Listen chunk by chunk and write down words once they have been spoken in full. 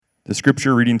The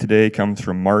scripture reading today comes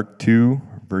from Mark 2,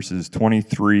 verses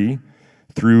 23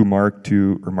 through Mark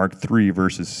 3,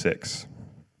 verses 6.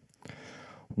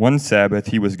 One Sabbath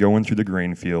he was going through the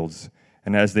grain fields,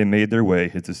 and as they made their way,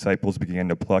 his disciples began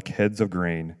to pluck heads of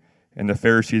grain, and the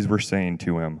Pharisees were saying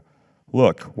to him,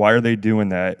 "Look, why are they doing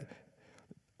that?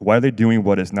 Why are they doing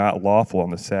what is not lawful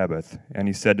on the Sabbath?" And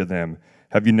he said to them,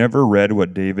 "Have you never read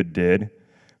what David did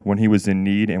when he was in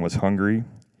need and was hungry,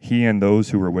 he and those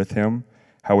who were with him,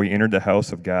 how he entered the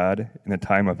house of God in the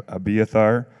time of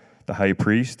Abiathar, the high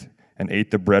priest, and ate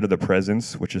the bread of the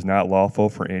presence, which is not lawful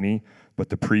for any but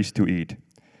the priest to eat,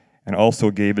 and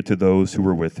also gave it to those who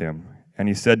were with him. And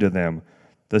he said to them,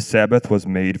 the Sabbath was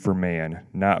made for man,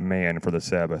 not man for the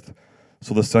Sabbath.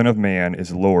 So the Son of Man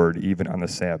is Lord even on the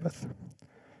Sabbath."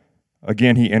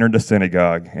 Again he entered the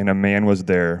synagogue, and a man was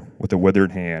there with a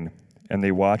withered hand, and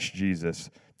they watched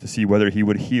Jesus to see whether he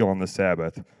would heal on the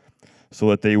Sabbath, so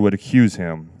that they would accuse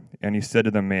him. And he said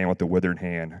to the man with the withered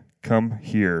hand, "Come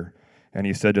here." And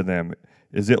he said to them,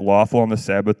 "Is it lawful on the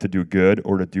Sabbath to do good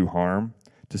or to do harm,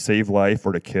 to save life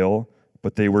or to kill?"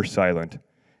 But they were silent.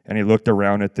 And he looked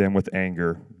around at them with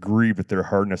anger, grieved at their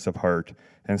hardness of heart,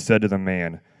 and said to the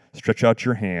man, "Stretch out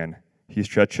your hand." He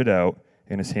stretched it out,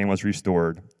 and his hand was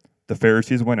restored. The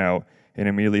Pharisees went out and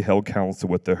immediately held counsel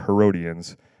with the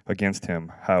Herodians against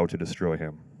him, how to destroy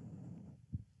him.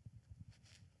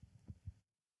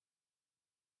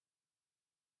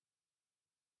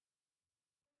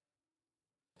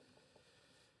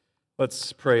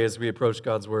 Let's pray as we approach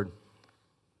God's Word.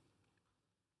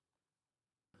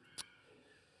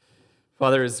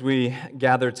 Father, as we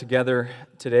gather together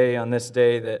today on this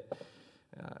day that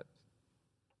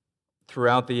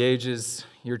throughout the ages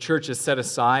your church has set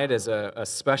aside as a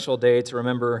special day to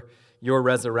remember your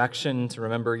resurrection, to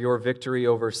remember your victory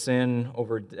over sin,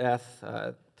 over death,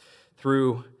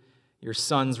 through your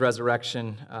Son's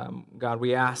resurrection, God,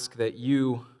 we ask that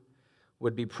you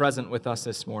would be present with us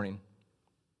this morning.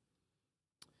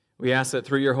 We ask that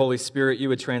through your Holy Spirit, you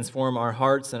would transform our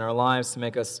hearts and our lives to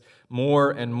make us more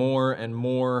and more and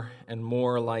more and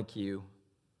more like you.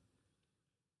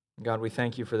 God, we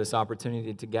thank you for this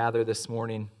opportunity to gather this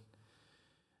morning,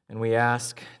 and we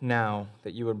ask now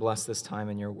that you would bless this time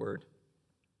in your word.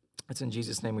 It's in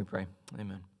Jesus' name we pray.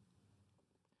 Amen.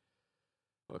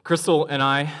 Crystal and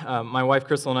I, my wife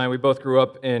Crystal and I, we both grew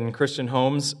up in Christian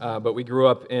homes, but we grew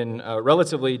up in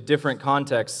relatively different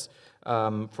contexts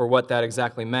for what that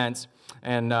exactly meant.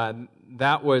 And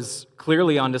that was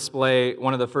clearly on display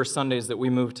one of the first Sundays that we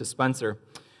moved to Spencer.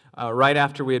 Right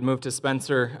after we had moved to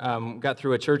Spencer, got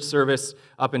through a church service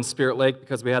up in Spirit Lake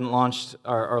because we hadn't launched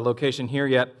our location here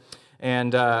yet,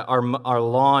 and our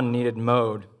lawn needed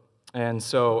mowed. And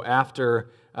so after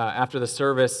the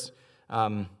service,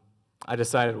 I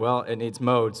decided, well, it needs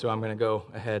mowed, so I'm going to go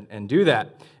ahead and do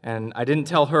that. And I didn't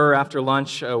tell her after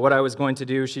lunch what I was going to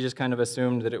do. She just kind of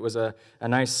assumed that it was a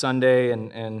nice Sunday.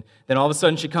 And then all of a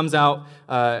sudden she comes out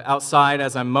outside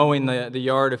as I'm mowing the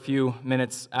yard a few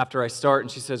minutes after I start, and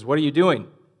she says, "What are you doing?"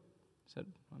 I said,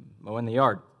 "I'm mowing the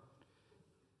yard."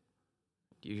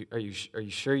 Are you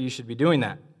sure you should be doing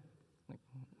that? Like,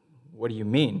 what do you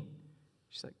mean?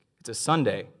 She's like, "It's a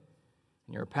Sunday,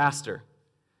 and you're a pastor.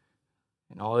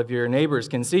 And all of your neighbors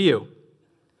can see you.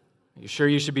 Are you sure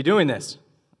you should be doing this?"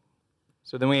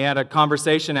 So then we had a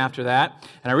conversation after that,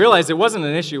 and I realized it wasn't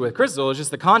an issue with Crystal, it was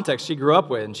just the context she grew up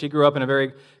with. And she grew up in a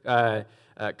very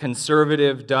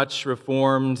conservative, Dutch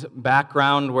Reformed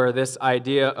background where this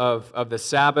idea of the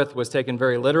Sabbath was taken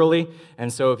very literally.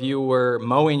 And so if you were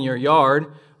mowing your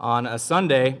yard on a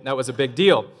Sunday, that was a big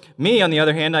deal. Me, on the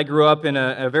other hand, I grew up in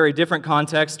a very different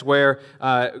context where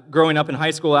growing up in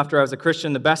high school after I was a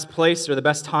Christian, the best place or the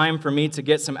best time for me to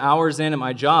get some hours in at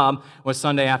my job was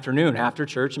Sunday afternoon after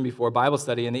church and before Bible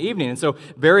study in the evening. And so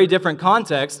very different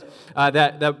context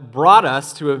that brought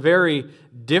us to a very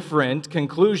different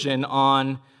conclusion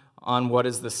on what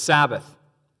is the Sabbath.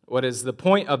 What is the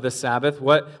point of the Sabbath?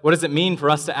 What does it mean for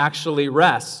us to actually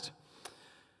rest?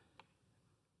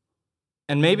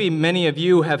 And maybe many of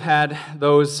you have had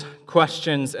those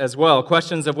questions as well.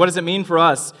 Questions of what does it mean for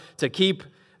us to keep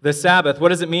the Sabbath? What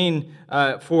does it mean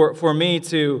for me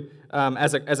to,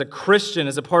 as a Christian,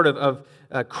 as a part of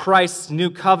Christ's new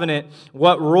covenant,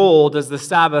 what role does the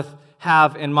Sabbath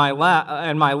have in my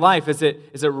life? Is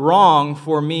it wrong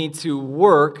for me to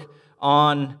work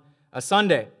on a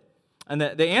Sunday? And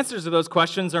the answers to those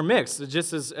questions are mixed.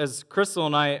 Just as Crystal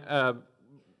and I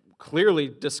clearly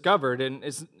discovered, and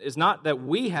is not that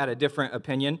we had a different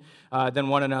opinion than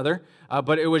one another,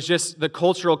 but it was just the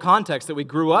cultural context that we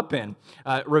grew up in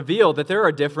revealed that there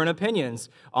are different opinions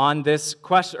on this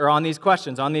question, or on these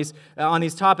questions, on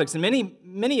these topics. And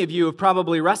many of you have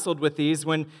probably wrestled with these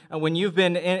when you've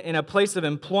been in a place of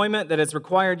employment that has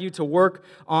required you to work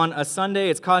on a Sunday.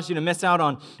 It's caused you to miss out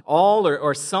on all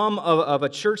or some of a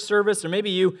church service, or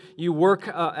maybe you work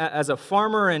as a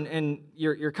farmer and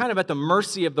you're kind of at the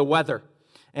mercy of the weather.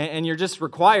 And you're just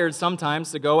required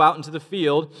sometimes to go out into the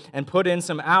field and put in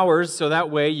some hours so that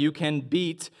way you can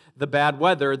beat the bad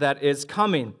weather that is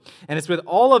coming. And it's with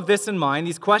all of this in mind,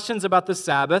 these questions about the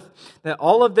Sabbath, that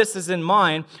all of this is in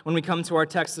mind when we come to our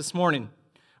text this morning.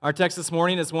 Our text this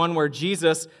morning is one where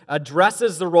Jesus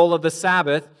addresses the role of the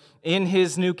Sabbath in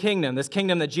his new kingdom, this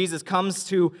kingdom that Jesus comes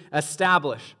to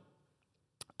establish.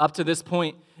 Up to this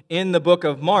point in the book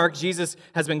of Mark, Jesus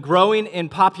has been growing in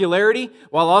popularity,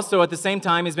 while also at the same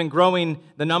time he's been growing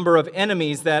the number of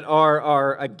enemies that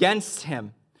are against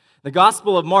him. The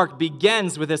Gospel of Mark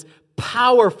begins with this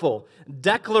powerful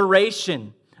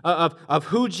declaration of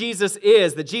who Jesus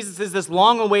is, that Jesus is this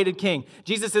long-awaited king.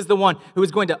 Jesus is the one who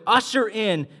is going to usher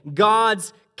in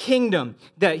God's kingdom,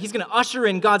 that he's going to usher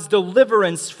in God's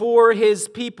deliverance for his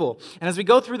people. And as we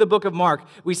go through the book of Mark,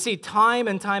 we see time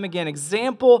and time again,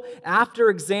 example after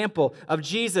example of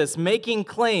Jesus making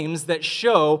claims that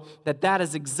show that that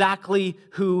is exactly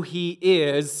who he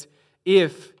is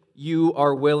if you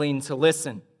are willing to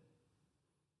listen.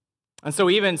 And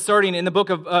so even starting in the book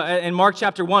of, in Mark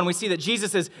chapter 1, we see that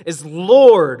Jesus is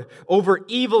Lord over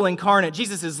evil incarnate.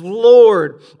 Jesus is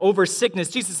Lord over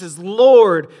sickness. Jesus is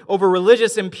Lord over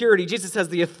religious impurity. Jesus has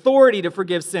the authority to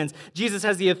forgive sins. Jesus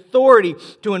has the authority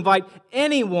to invite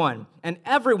anyone and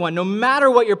everyone, no matter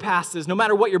what your past is, no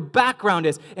matter what your background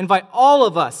is, invite all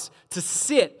of us to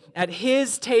sit at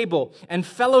his table and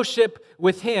fellowship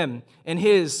with him in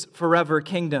his forever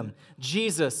kingdom.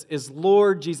 Jesus is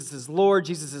Lord, Jesus is Lord,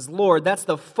 Jesus is Lord. That's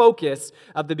the focus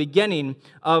of the beginning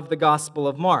of the Gospel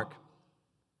of Mark.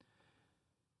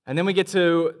 And then we get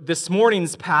to this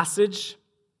morning's passage,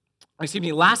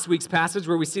 last week's passage,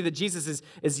 where we see that Jesus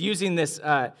is using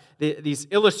these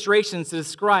illustrations to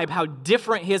describe how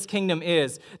different his kingdom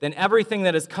is than everything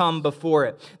that has come before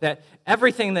it. That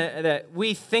everything that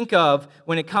we think of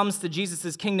when it comes to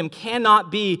Jesus' kingdom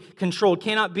cannot be controlled,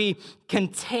 cannot be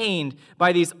contained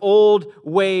by these old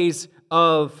ways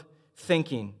of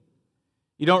thinking.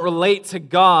 You don't relate to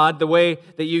God the way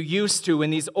that you used to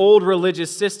in these old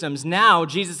religious systems. Now,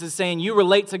 Jesus is saying, you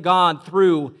relate to God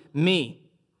through me.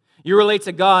 You relate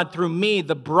to God through me,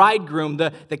 the bridegroom,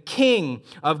 the king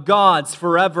of God's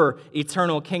forever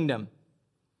eternal kingdom.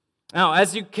 Now,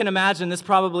 as you can imagine, this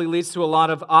probably leads to a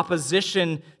lot of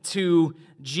opposition to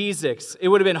Jesus. It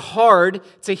would have been hard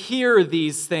to hear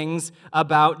these things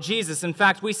about Jesus. In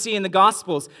fact, we see in the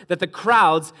Gospels that the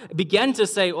crowds began to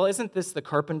say, well, isn't this the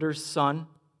carpenter's son?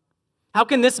 How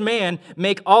can this man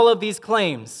make all of these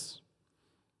claims?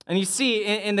 And you see,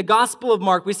 in the Gospel of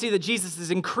Mark, we see that Jesus is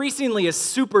increasingly a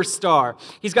superstar.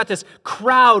 He's got this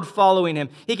crowd following him.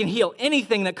 He can heal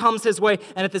anything that comes his way,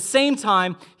 and at the same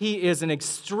time, he is an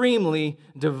extremely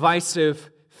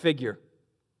divisive figure.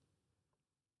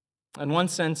 In one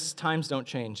sense, times don't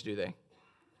change, do they?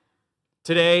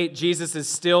 Today, Jesus is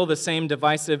still the same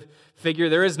divisive figure.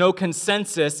 There is no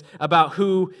consensus about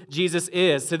who Jesus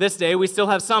is. To this day, we still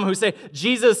have some who say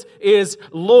Jesus is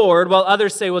Lord, while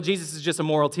others say, well, Jesus is just a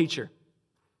moral teacher.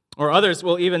 Or others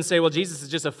will even say, well, Jesus is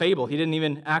just a fable. He didn't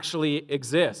even actually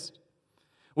exist.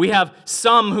 We have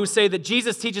some who say that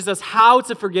Jesus teaches us how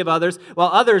to forgive others, while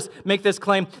others make this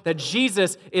claim that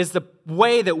Jesus is the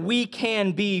way that we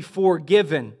can be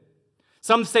forgiven.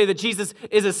 Some say that Jesus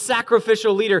is a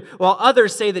sacrificial leader, while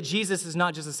others say that Jesus is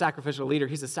not just a sacrificial leader,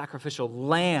 he's a sacrificial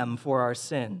lamb for our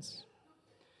sins.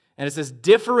 And it's this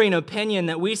differing opinion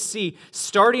that we see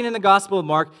starting in the Gospel of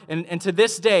Mark, and to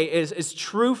this day is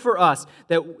true for us,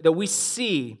 that we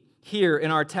see here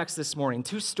in our text this morning.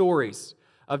 Two stories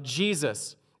of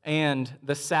Jesus and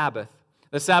the Sabbath.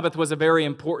 The Sabbath was a very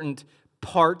important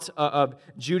part of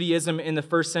Judaism in the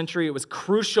first century. It was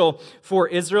crucial for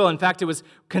Israel. In fact, it was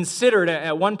considered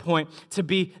at one point to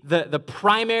be the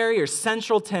primary or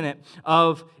central tenet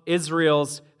of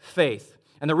Israel's faith.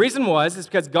 And the reason is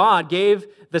because God gave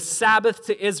the Sabbath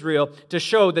to Israel to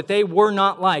show that they were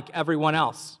not like everyone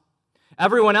else.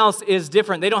 Everyone else is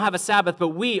different. They don't have a Sabbath, but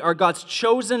we are God's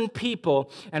chosen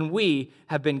people, and we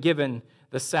have been given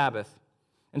the Sabbath.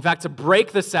 In fact, to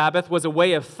break the Sabbath was a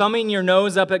way of thumbing your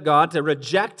nose up at God, to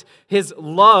reject his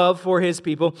love for his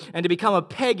people, and to become a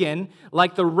pagan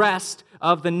like the rest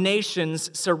of the nations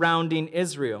surrounding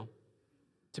Israel.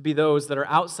 to be those that are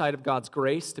outside of God's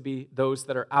grace, to be those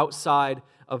that are outside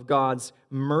of God's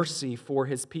mercy for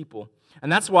his people.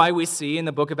 And that's why we see in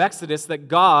the book of Exodus that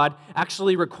God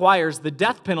actually requires the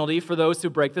death penalty for those who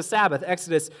break the Sabbath.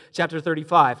 Exodus chapter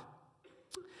 35.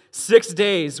 6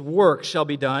 days' work shall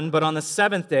be done, but on the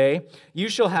seventh day you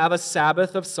shall have a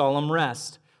Sabbath of solemn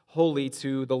rest, holy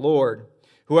to the Lord.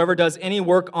 Whoever does any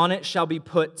work on it shall be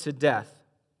put to death.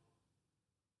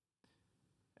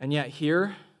 And yet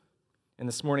here, in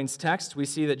this morning's text, we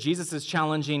see that Jesus is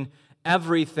challenging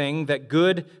everything that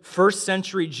good first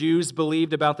century Jews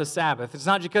believed about the Sabbath. It's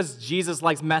not because Jesus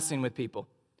likes messing with people.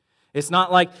 It's not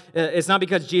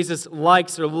because Jesus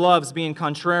likes or loves being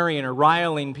contrarian or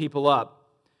riling people up.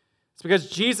 It's because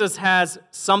Jesus has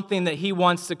something that he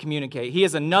wants to communicate. He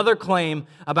has another claim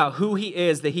about who he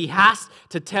is that he has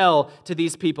to tell to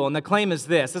these people. And the claim is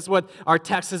this. This is what our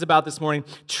text is about this morning.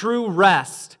 True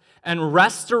rest and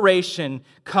restoration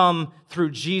come through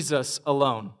Jesus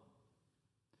alone.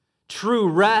 True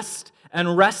rest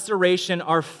and restoration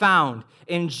are found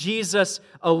in Jesus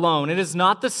alone. It is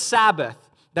not the Sabbath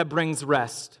that brings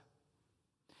rest.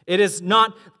 It is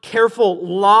not careful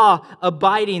law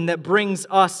abiding that brings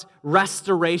us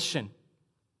restoration.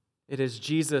 It is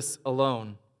Jesus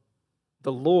alone,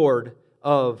 the Lord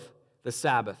of the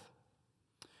Sabbath.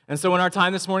 And so in our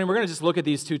time this morning, we're going to just look at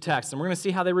these two texts, and we're going to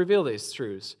see how they reveal these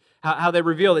truths. How they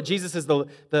reveal that Jesus is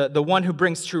the one who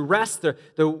brings true rest,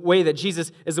 the way that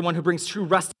Jesus is the one who brings true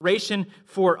restoration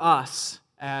for us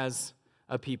as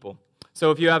a people.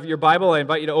 So if you have your Bible, I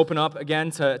invite you to open up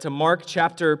again to Mark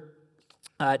chapter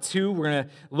 2. We're going to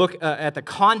look at the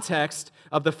context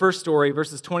of the first story,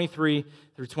 verses 23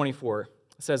 through 24. It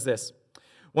says this.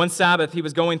 One Sabbath, he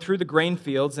was going through the grain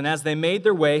fields, and as they made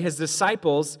their way, his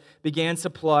disciples began to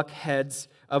pluck heads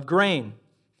of grain.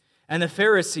 And the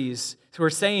Pharisees were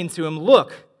saying to him,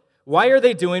 "Look, why are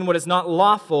they doing what is not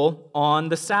lawful on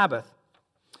the Sabbath?"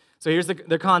 So here's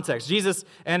the context. Jesus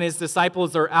and his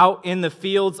disciples are out in the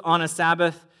fields on a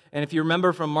Sabbath. And if you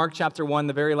remember from Mark chapter 1,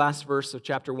 the very last verse of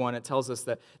chapter 1, it tells us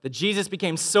that Jesus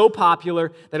became so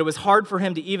popular that it was hard for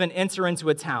him to even enter into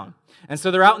a town. And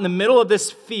so they're out in the middle of this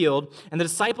field, and the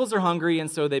disciples are hungry, and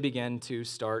so they begin to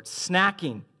start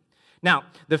snacking. Now,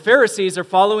 the Pharisees are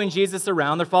following Jesus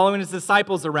around. They're following his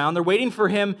disciples around. They're waiting for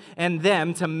him and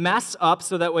them to mess up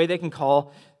so that way they can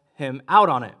call him out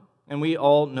on it. And we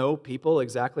all know people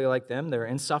exactly like them. They're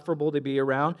insufferable to be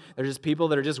around. They're just people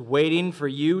that are just waiting for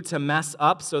you to mess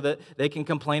up so that they can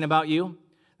complain about you,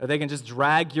 that they can just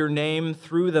drag your name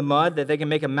through the mud, that they can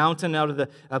make a mountain out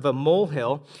of a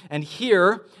molehill. And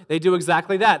here, they do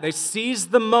exactly that. They seize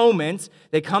the moment.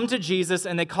 They come to Jesus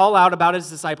and they call out about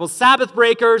his disciples, "Sabbath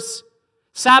breakers!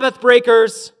 Sabbath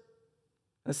breakers!"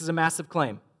 This is a massive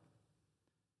claim.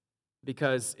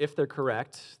 Because if they're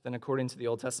correct, then according to the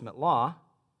Old Testament law,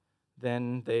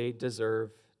 then they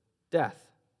deserve death.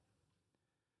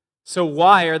 So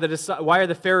why are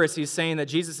the Pharisees saying that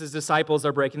Jesus' disciples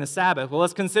are breaking the Sabbath? Well,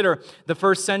 let's consider the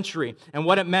first century and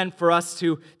what it meant for us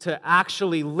to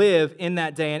actually live in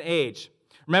that day and age.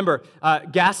 Remember,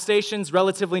 gas stations,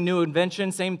 relatively new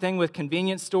invention. Same thing with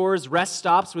convenience stores, rest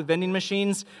stops with vending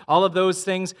machines. All of those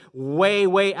things way,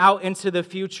 way out into the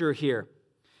future here.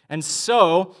 And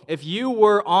so, if you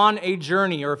were on a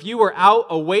journey or if you were out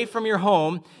away from your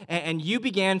home and you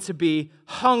began to be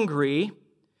hungry,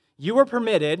 you were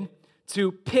permitted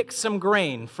to pick some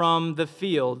grain from the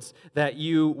fields that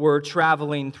you were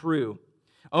traveling through.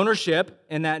 Ownership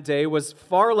in that day was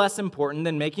far less important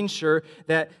than making sure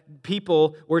that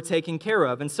people were taken care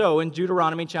of. And so in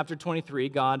Deuteronomy chapter 23,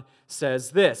 God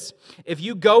says this, "If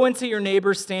you go into your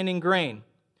neighbor's standing grain,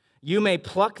 you may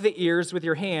pluck the ears with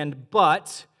your hand,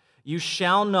 but you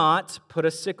shall not put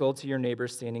a sickle to your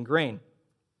neighbor's standing grain."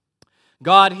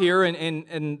 God here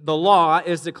in the law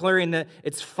is declaring that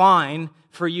it's fine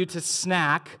for you to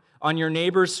snack on your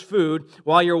neighbor's food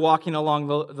while you're walking along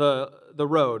the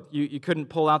road. You couldn't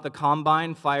pull out the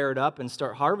combine, fire it up, and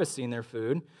start harvesting their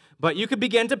food. But you could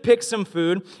begin to pick some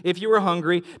food if you were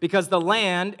hungry, because the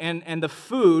land and the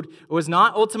food was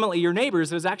not ultimately your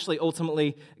neighbor's, it was actually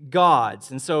ultimately God's.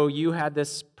 And so you had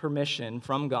this permission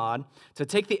from God to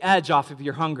take the edge off of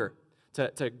your hunger,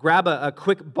 to grab a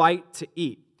quick bite to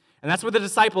eat. And that's what the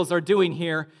disciples are doing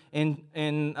here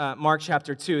in Mark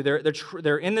chapter 2.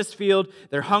 They're in this field,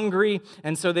 they're hungry,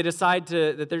 and so they decide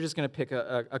that they're just going to pick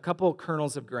a couple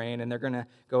kernels of grain, and they're going to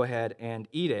go ahead and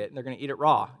eat it. And they're going to eat it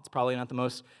raw. It's probably not the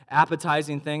most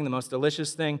appetizing thing, the most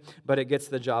delicious thing, but it gets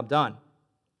the job done.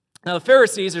 Now the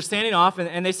Pharisees are standing off,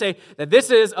 and they say that this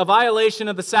is a violation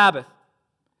of the Sabbath.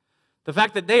 The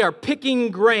fact that they are picking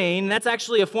grain, that's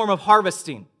actually a form of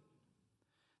harvesting.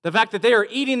 The fact that they are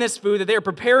eating this food, that they are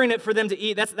preparing it for them to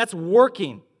eat, that's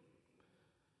working.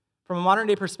 From a modern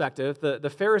day perspective, the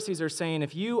Pharisees are saying,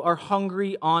 if you are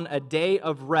hungry on a day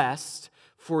of rest,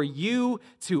 for you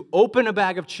to open a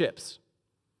bag of chips,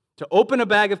 to open a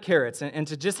bag of carrots, and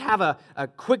to just have a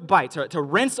quick bite, to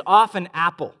rinse off an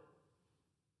apple,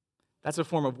 that's a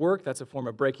form of work. That's a form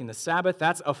of breaking the Sabbath.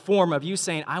 That's a form of you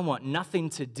saying, I want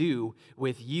nothing to do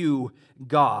with you,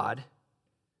 God,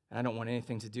 and I don't want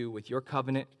anything to do with your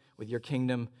covenant, with your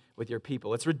kingdom, with your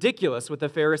people. It's ridiculous what the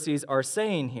Pharisees are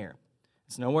saying here.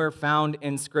 It's nowhere found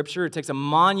in Scripture. It takes a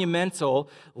monumental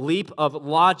leap of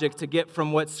logic to get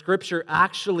from what Scripture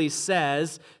actually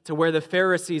says to where the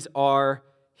Pharisees are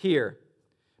here.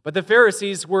 But the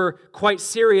Pharisees were quite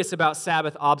serious about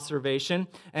Sabbath observation.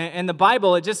 And the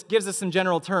Bible, it just gives us some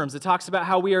general terms. It talks about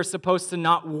how we are supposed to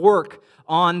not work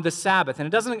on the Sabbath. And it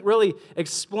doesn't really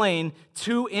explain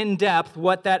too in-depth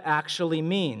what that actually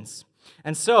means.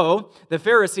 And so the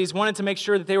Pharisees wanted to make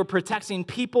sure that they were protecting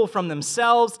people from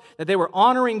themselves, that they were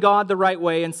honoring God the right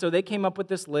way. And so they came up with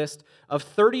this list of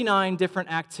 39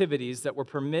 different activities that were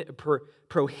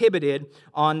prohibited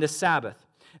on the Sabbath.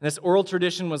 And this oral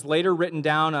tradition was later written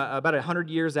down about 100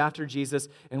 years after Jesus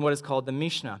in what is called the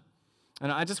Mishnah.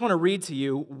 And I just want to read to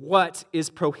you what is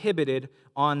prohibited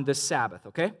on the Sabbath,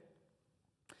 okay?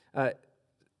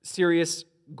 Serious,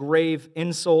 grave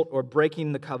insult or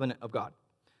breaking the covenant of God.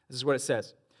 This is what it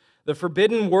says. The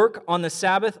forbidden work on the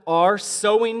Sabbath are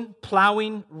sowing,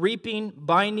 plowing, reaping,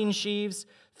 binding sheaves,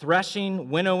 threshing,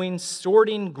 winnowing,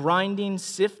 sorting, grinding,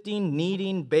 sifting,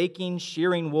 kneading, baking,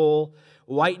 shearing wool,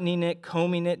 whitening it,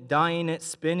 combing it, dyeing it,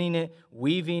 spinning it,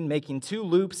 weaving, making two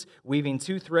loops, weaving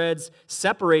two threads,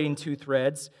 separating two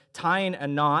threads, tying a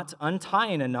knot,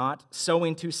 untying a knot,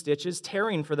 sewing two stitches,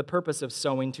 tearing for the purpose of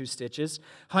sewing two stitches,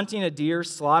 hunting a deer,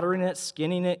 slaughtering it,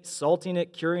 skinning it, salting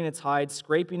it, curing its hide,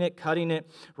 scraping it, cutting it,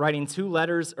 writing two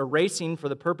letters, erasing for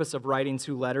the purpose of writing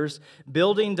two letters,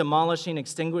 building, demolishing,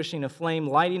 extinguishing a flame,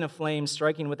 lighting a flame,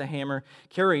 striking with a hammer,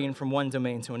 carrying from one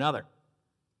domain to another.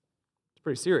 It's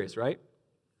pretty serious, right?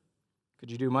 Could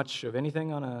you do much of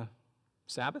anything on a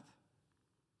Sabbath?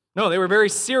 No, they were very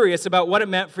serious about what it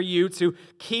meant for you to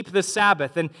keep the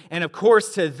Sabbath. And of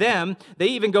course, to them, they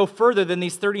even go further than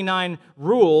these 39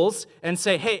 rules and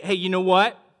say, hey, you know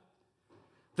what?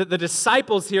 The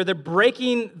disciples here, they're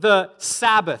breaking the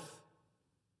Sabbath.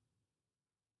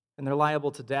 And they're liable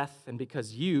to death. And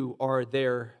because you are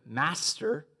their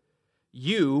master,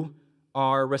 you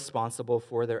are responsible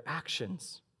for their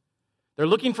actions. They're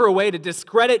looking for a way to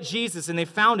discredit Jesus, and they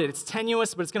found it. It's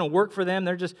tenuous, but it's going to work for them.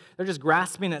 They're just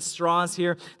grasping at straws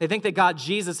here. They think they got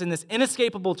Jesus in this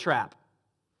inescapable trap.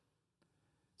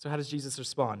 So how does Jesus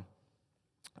respond?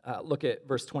 Look at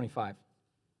verse 25.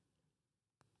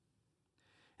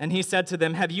 And he said to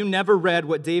them, have you never read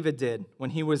what David did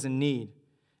when he was in need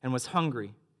and was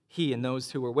hungry, he and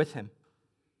those who were with him?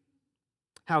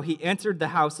 How he entered the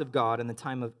house of God in the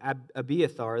time of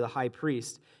Abiathar, the high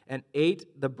priest, and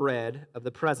ate the bread of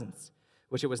the presence,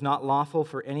 which it was not lawful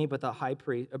for any but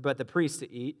the priest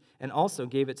to eat, and also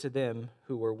gave it to them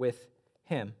who were with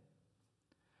him.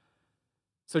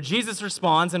 So Jesus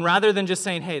responds, and rather than just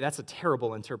saying, hey, that's a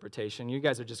terrible interpretation, you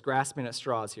guys are just grasping at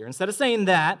straws here. Instead of saying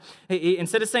that,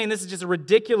 instead of saying this is just a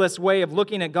ridiculous way of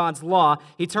looking at God's law,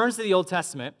 he turns to the Old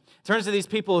Testament, turns to these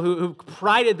people who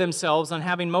prided themselves on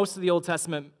having most of the Old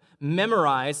Testament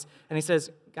memorized, and he says,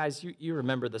 guys, you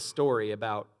remember the story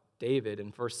about David in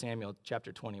 1 Samuel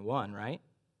chapter 21, right?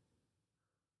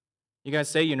 You guys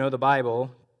say you know the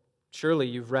Bible. Surely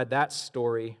you've read that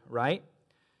story, right?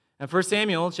 And 1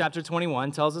 Samuel chapter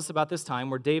 21 tells us about this time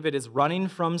where David is running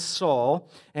from Saul,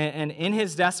 and in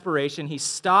his desperation, he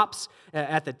stops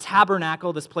at the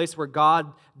tabernacle, this place where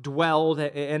God dwelled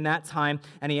in that time,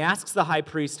 and he asks the high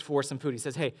priest for some food. He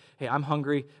says, hey, I'm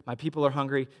hungry. My people are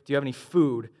hungry. Do you have any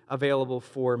food available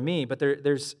for me? But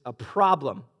there's a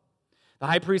problem. The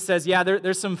high priest says, yeah,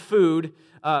 there's some food,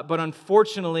 but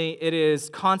unfortunately it is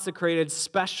consecrated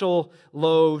special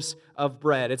loaves of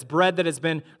bread. It's bread that has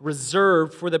been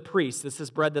reserved for the priest. This is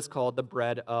bread that's called the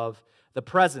bread of the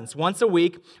presence. Once a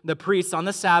week, the priests on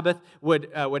the Sabbath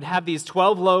would have these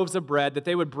 12 loaves of bread that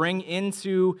they would bring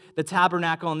into the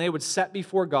tabernacle, and they would set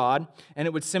before God, and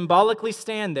it would symbolically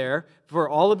stand there for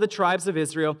all of the tribes of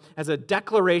Israel as a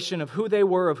declaration of who they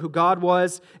were, of who God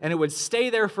was, and it would stay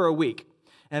there for a week.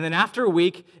 And then after a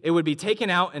week, it would be taken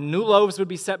out and new loaves would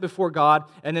be set before God,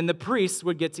 and then the priests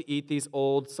would get to eat these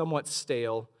old, somewhat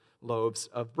stale loaves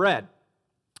of bread.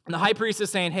 And the high priest is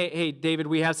saying, hey, David,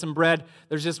 we have some bread.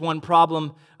 There's just one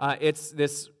problem. It's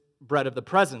this bread of the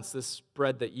presence, this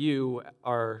bread that you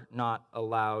are not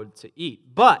allowed to eat.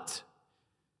 But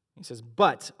He says,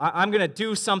 but I'm going to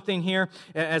do something here.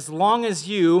 As long as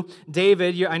you,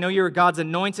 David, I know you're God's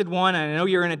anointed one, and I know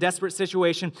you're in a desperate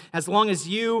situation. As long as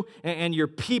you and your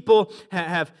people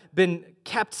have been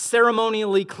kept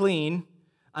ceremonially clean,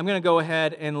 I'm going to go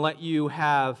ahead and let you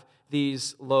have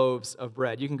these loaves of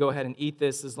bread. You can go ahead and eat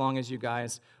this as long as you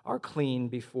guys are clean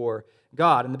before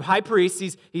God. And the high priest,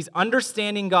 he's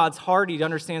understanding God's heart. He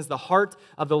understands the heart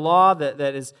of the law that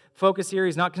is focused here.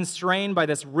 He's not constrained by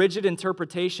this rigid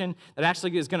interpretation that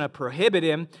actually is going to prohibit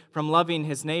him from loving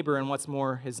his neighbor. And what's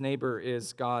more, his neighbor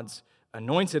is God's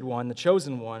anointed one, the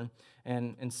chosen one,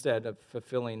 and instead of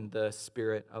fulfilling the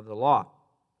spirit of the law.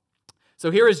 So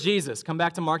here is Jesus. Come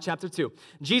back to Mark chapter 2.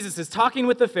 Jesus is talking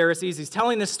with the Pharisees. He's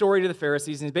telling this story to the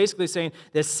Pharisees, and he's basically saying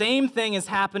the same thing is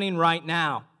happening right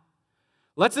now.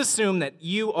 Let's assume that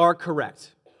you are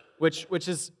correct, which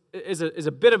is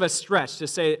a bit of a stretch to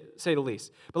say the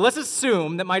least. But let's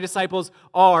assume that my disciples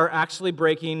are actually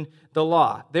breaking the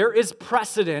law. There is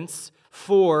precedence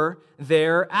for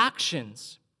their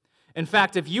actions. In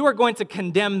fact, if you are going to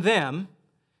condemn them,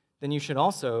 then you should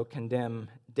also condemn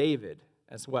David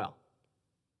as well.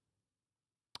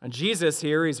 And Jesus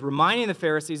here, he's reminding the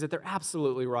Pharisees that they're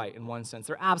absolutely right in one sense.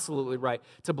 They're absolutely right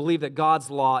to believe that God's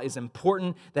law is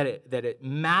important, that it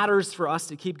matters for us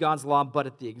to keep God's law, but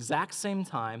at the exact same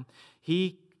time,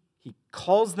 he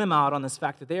calls them out on this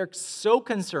fact that they are so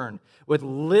concerned with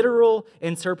literal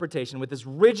interpretation, with this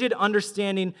rigid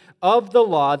understanding of the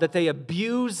law, that they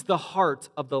abuse the heart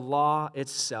of the law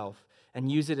itself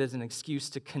and use it as an excuse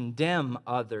to condemn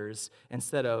others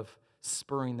instead of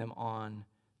spurring them on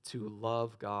to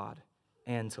love God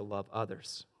and to love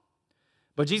others.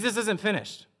 But Jesus isn't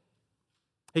finished.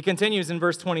 He continues in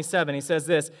verse 27. He says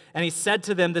this, and he said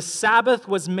to them, the Sabbath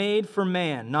was made for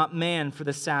man, not man for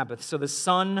the Sabbath. So the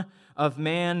Son of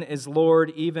Man is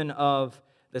Lord even of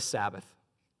the Sabbath.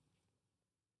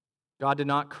 God did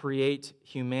not create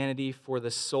humanity for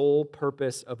the sole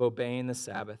purpose of obeying the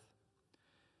Sabbath.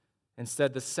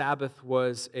 Instead, the Sabbath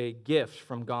was a gift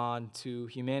from God to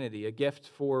humanity, a gift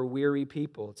for weary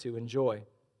people to enjoy.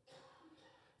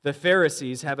 The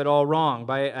Pharisees have it all wrong.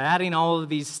 By adding all of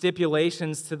these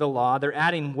stipulations to the law, they're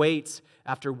adding weight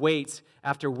after weight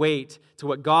after weight to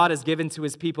what God has given to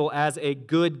his people as a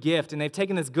good gift. And they've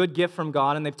taken this good gift from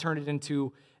God and they've turned it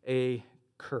into a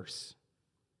curse.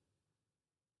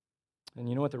 And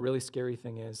you know what the really scary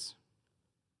thing is?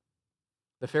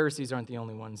 The Pharisees aren't the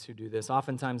only ones who do this.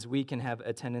 Oftentimes, we can have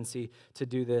a tendency to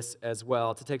do this as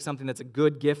well, to take something that's a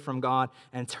good gift from God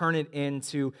and turn it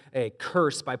into a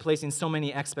curse by placing so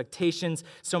many expectations,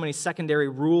 so many secondary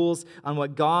rules on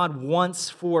what God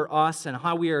wants for us and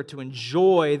how we are to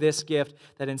enjoy this gift,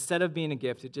 that instead of being a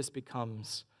gift, it just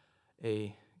becomes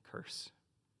a curse.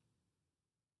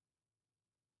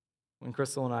 When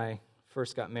Crystal and I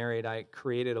first got married, I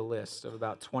created a list of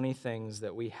about 20 things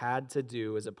that we had to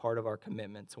do as a part of our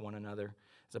commitment to one another,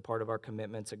 as a part of our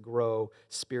commitment to grow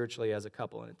spiritually as a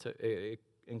couple. And it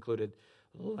included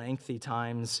lengthy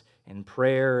times in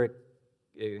prayer.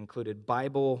 It included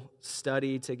Bible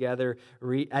study together,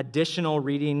 additional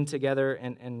reading together,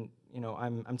 and you know,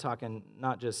 I'm talking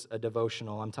not just a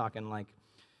devotional. I'm talking like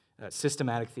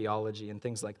systematic theology and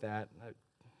things like that.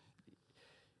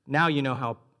 Now you know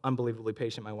how unbelievably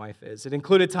patient my wife is. It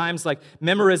included times like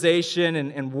memorization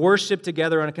and worship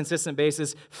together on a consistent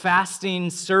basis,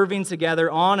 fasting, serving together,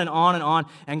 on and on and on.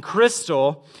 And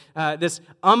Crystal, this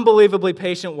unbelievably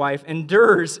patient wife,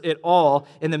 endures it all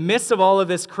in the midst of all of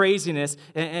this craziness.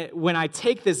 And when I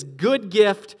take this good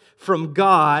gift from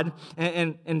God,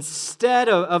 and instead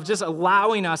of just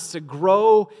allowing us to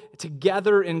grow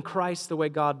together in Christ the way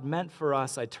God meant for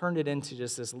us, I turned it into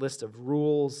just this list of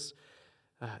rules,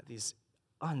 these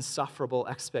unsufferable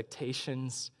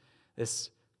expectations, this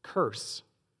curse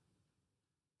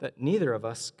that neither of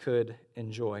us could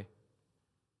enjoy.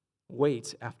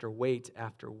 Weight after weight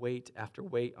after weight after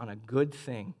weight on a good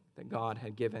thing that God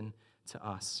had given to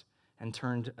us and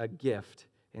turned a gift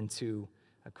into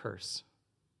a curse.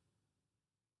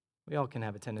 We all can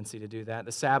have a tendency to do that.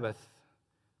 The Sabbath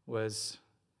was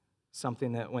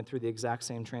something that went through the exact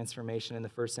same transformation in the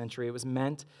first century. It was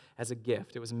meant as a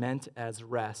gift. It was meant as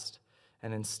rest.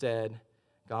 And instead,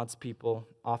 God's people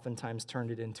oftentimes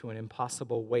turned it into an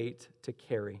impossible weight to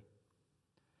carry.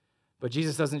 But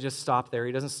Jesus doesn't just stop there.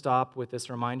 He doesn't stop with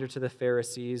this reminder to the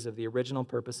Pharisees of the original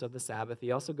purpose of the Sabbath.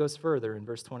 He also goes further in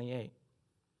verse 28.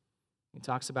 He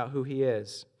talks about who he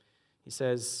is. He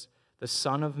says, the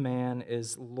Son of Man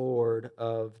is Lord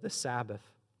of the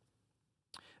Sabbath.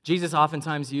 Jesus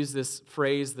oftentimes used this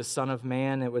phrase, the Son of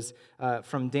Man. It was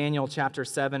from Daniel chapter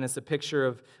 7. It's a picture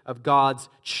of God's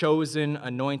chosen,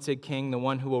 anointed king, the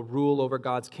one who will rule over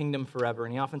God's kingdom forever.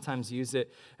 And he oftentimes used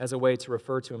it as a way to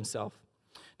refer to himself.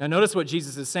 Now notice what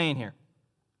Jesus is saying here.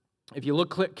 If you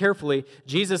look carefully,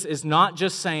 Jesus is not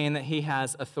just saying that he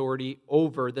has authority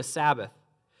over the Sabbath.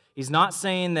 He's not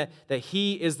saying that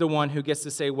he is the one who gets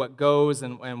to say what goes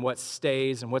and what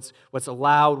stays and what's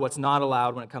allowed, what's not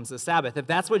allowed when it comes to the Sabbath. If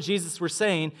that's what Jesus were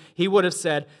saying, he would have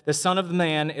said, the Son of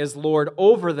Man is Lord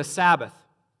over the Sabbath.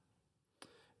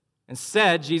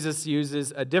 Instead, Jesus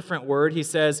uses a different word. He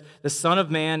says, the Son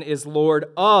of Man is Lord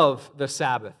of the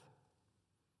Sabbath.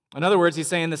 In other words, he's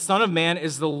saying the Son of Man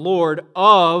is the Lord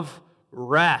of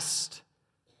rest.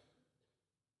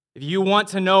 If you want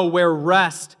to know where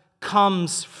rest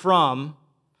comes from,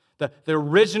 the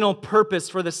original purpose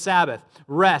for the Sabbath,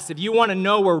 rest. If you want to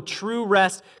know where true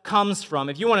rest comes from,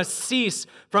 if you want to cease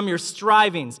from your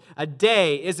strivings, a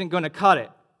day isn't going to cut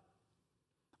it.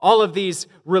 All of these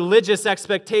religious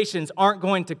expectations aren't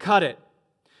going to cut it.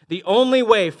 The only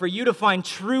way for you to find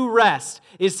true rest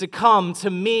is to come to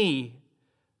me,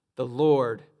 the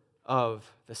Lord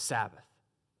of the Sabbath,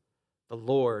 the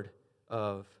Lord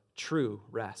of true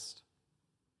rest.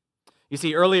 You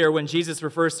see, earlier when Jesus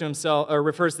refers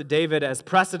to David as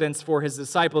precedence for his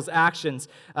disciples' actions,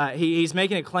 he's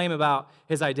making a claim about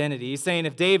his identity. He's saying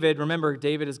if David, remember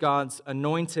David is God's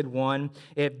anointed one,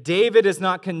 if David is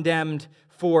not condemned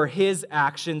for his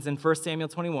actions in 1 Samuel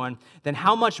 21, then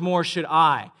how much more should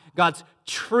I, God's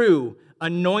true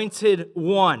anointed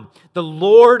one, the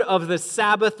Lord of the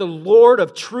Sabbath, the Lord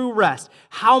of true rest,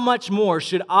 how much more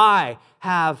should I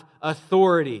have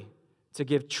authority to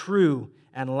give true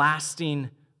and lasting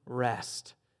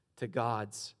rest to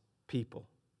God's people?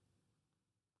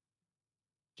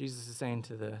 Jesus is saying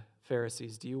to the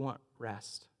Pharisees, do you want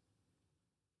rest?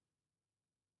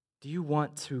 Do you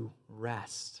want to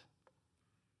rest?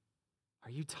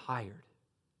 Are you tired?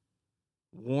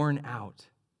 Worn out?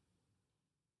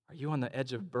 Are you on the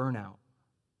edge of burnout?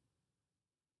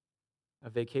 A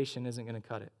vacation isn't going to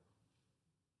cut it.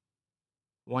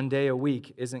 One day a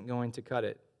week isn't going to cut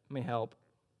it. It may help,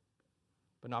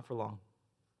 but not for long.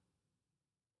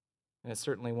 And it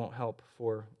certainly won't help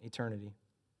for eternity.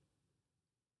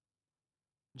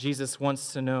 Jesus wants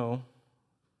you to know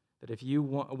that if you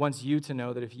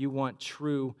want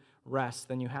true rest,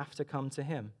 then you have to come to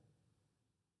him,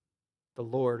 the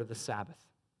Lord of the Sabbath,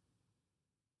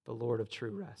 the Lord of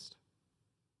true rest.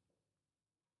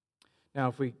 Now,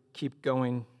 if we keep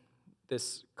going,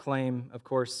 this claim, of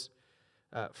course,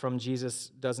 from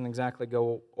Jesus doesn't exactly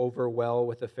go over well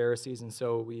with the Pharisees, and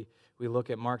so we look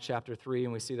at Mark chapter 3,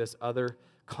 and we see this other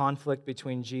conflict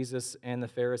between Jesus and the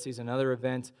Pharisees, another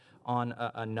event on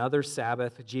another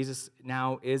Sabbath. Jesus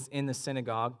now is in the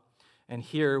synagogue, and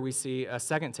here we see a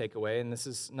second takeaway, and this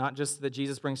is not just that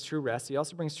Jesus brings true rest, he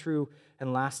also brings true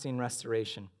and lasting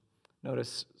restoration.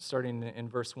 Notice starting in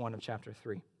verse 1 of chapter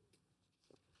 3.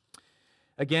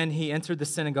 Again, he entered the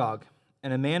synagogue,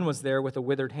 and a man was there with a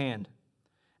withered hand.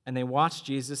 And they watched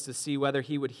Jesus to see whether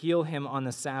he would heal him on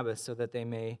the Sabbath so that they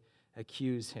may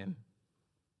accuse him.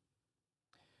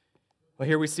 Well,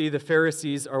 here we see the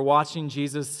Pharisees are watching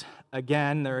Jesus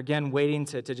again. They're again waiting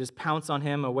to just pounce on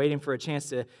him, waiting for a chance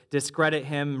to discredit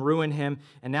him, ruin him.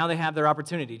 And now they have their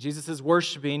opportunity. Jesus is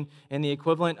worshiping in the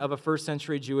equivalent of a first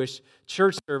century Jewish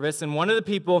church service. And one of the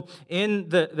people in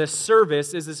the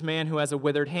service is this man who has a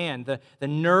withered hand. The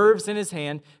nerves in his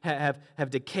hand have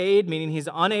decayed, meaning he's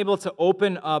unable to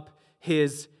open up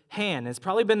his hand. It's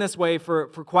probably been this way for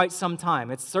quite some time.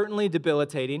 It's certainly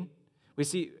debilitating. We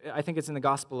see, I think it's in the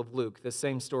Gospel of Luke, the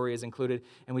same story is included,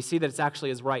 and we see that it's actually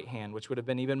his right hand, which would have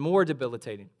been even more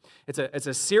debilitating. It's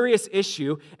a serious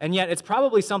issue, and yet it's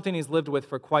probably something he's lived with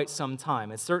for quite some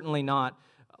time. It's certainly not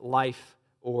life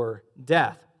or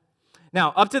death.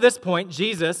 Now, up to this point,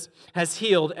 Jesus has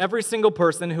healed every single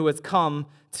person who has come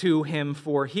to him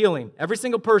for healing. Every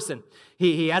single person.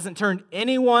 He hasn't turned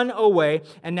anyone away,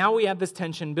 and now we have this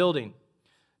tension building.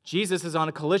 Jesus is on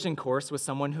a collision course with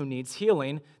someone who needs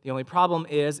healing. The only problem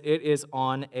is it is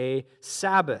on a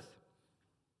Sabbath.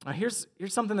 Now here's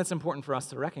something that's important for us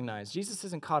to recognize. Jesus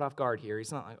isn't caught off guard here.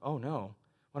 He's not like, oh no,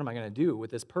 what am I going to do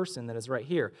with this person that is right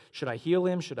here? Should I heal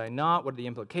him? Should I not? What are the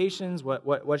implications?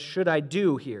 What should I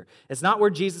do here? It's not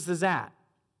where Jesus is at.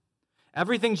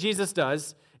 Everything Jesus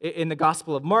does in the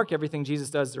Gospel of Mark, everything Jesus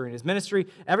does during his ministry,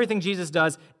 everything Jesus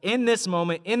does in this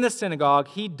moment in the synagogue,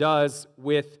 he does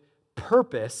with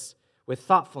purpose, with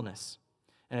thoughtfulness.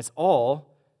 And it's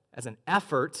all as an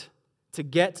effort to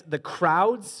get the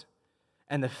crowds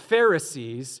and the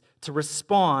Pharisees to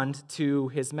respond to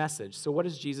his message. So what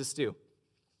does Jesus do?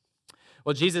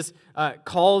 Well, Jesus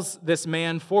calls this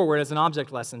man forward as an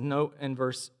object lesson. Note in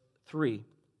verse 3.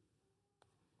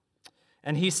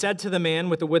 And he said to the man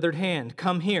with the withered hand,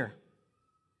 "Come here."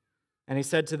 And he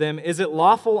said to them, "Is it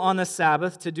lawful on the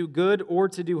Sabbath to do good or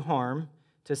to do harm,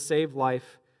 to save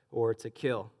life or to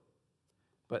kill?"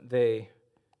 But they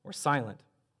were silent.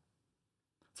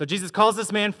 So Jesus calls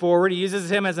this man forward. He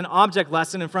uses him as an object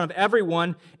lesson in front of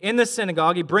everyone in the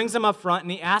synagogue. He brings him up front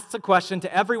and he asks a question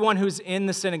to everyone who's in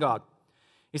the synagogue.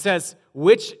 He says,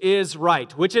 which is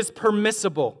right? Which is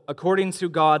permissible according to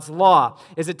God's law?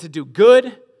 Is it to do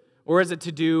good or is it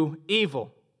to do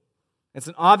evil? It's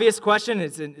an obvious question.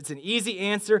 It's an easy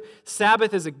answer.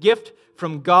 Sabbath is a gift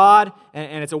from God,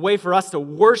 and it's a way for us to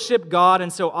worship God.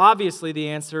 And so obviously the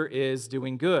answer is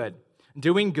doing good.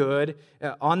 Doing good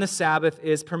on the Sabbath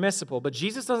is permissible. But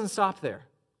Jesus doesn't stop there.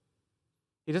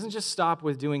 He doesn't just stop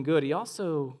with doing good. He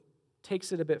also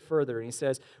takes it a bit further, and he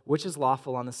says, which is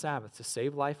lawful on the Sabbath, to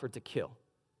save life or to kill?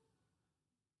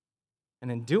 And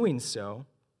in doing so,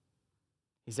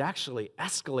 he's actually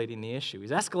escalating the issue.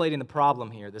 He's escalating the problem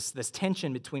here, this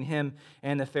tension between him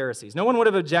and the Pharisees. No one would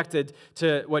have objected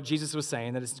to what Jesus was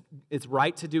saying, that it's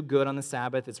right to do good on the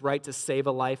Sabbath, it's right to save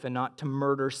a life and not to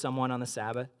murder someone on the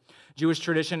Sabbath. Jewish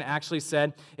tradition actually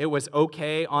said it was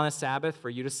okay on a Sabbath for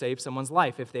you to save someone's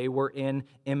life if they were in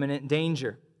imminent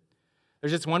danger.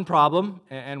 There's just one problem,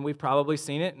 and we've probably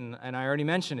seen it, and I already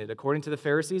mentioned it. According to the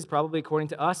Pharisees, probably according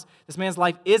to us, this man's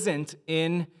life isn't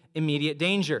in immediate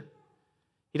danger.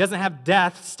 He doesn't have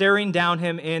death staring down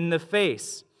him in the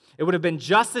face. It would have been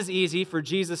just as easy for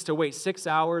Jesus to wait 6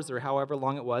 hours or however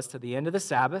long it was to the end of the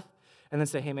Sabbath and then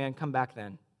say, hey man, come back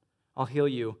then. I'll heal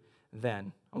you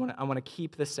then. I want to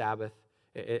keep the Sabbath.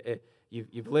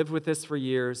 You've lived with this for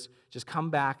years. Just come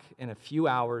back in a few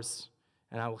hours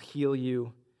and I will heal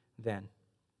you then.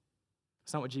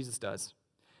 That's not what Jesus does.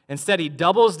 Instead, he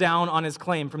doubles down on his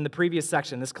claim from the previous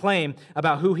section, this claim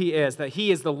about who he is, that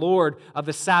he is the Lord of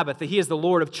the Sabbath, that he is the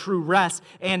Lord of true rest,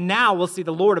 and now we'll see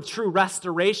the Lord of true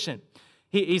restoration.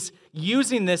 He's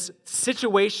using this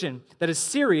situation that is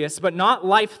serious but not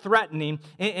life-threatening,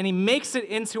 and he makes it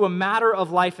into a matter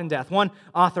of life and death. One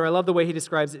author, I love the way he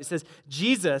describes it, he says,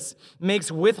 Jesus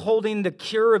makes withholding the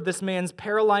cure of this man's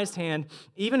paralyzed hand,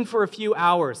 even for a few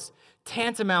hours,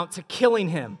 tantamount to killing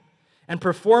him, and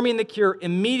performing the cure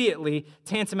immediately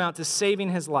tantamount to saving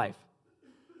his life.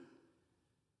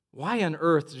 Why on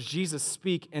earth does Jesus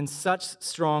speak in such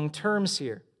strong terms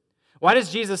here? Why does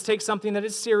Jesus take something that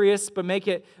is serious but makes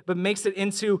it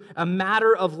into a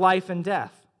matter of life and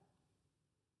death?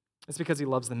 It's because he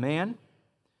loves the man,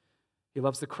 he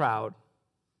loves the crowd,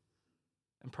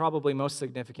 and probably most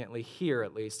significantly here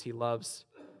at least, he loves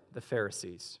the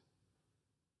Pharisees.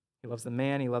 He loves the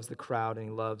man, he loves the crowd, and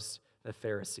he loves the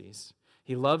Pharisees.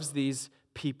 He loves these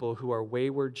people who are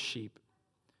wayward sheep,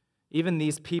 even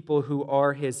these people who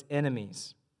are his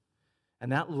enemies.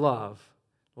 And that love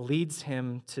leads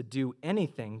him to do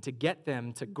anything to get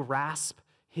them to grasp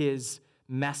his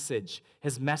message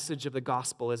of the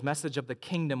gospel, his message of the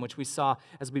kingdom, which we saw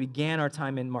as we began our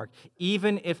time in Mark,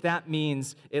 even if that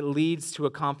means it leads to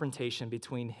a confrontation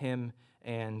between him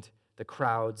and the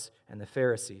crowds and the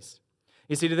Pharisees.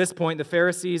 You see, to this point, the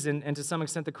Pharisees and to some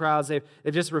extent the crowds, they've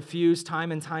just refused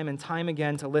time and time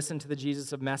again to listen to the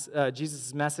Jesus'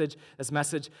 message, this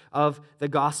message of the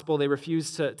gospel. They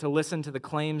refuse to listen to the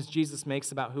claims Jesus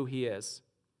makes about who he is.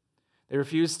 They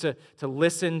refuse to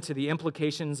listen to the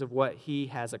implications of what he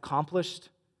has accomplished.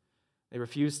 They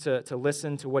refuse to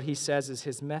listen to what he says is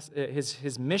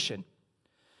his mission.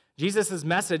 Jesus'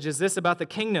 message is this about the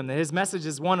kingdom, that his message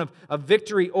is one of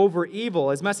victory over evil.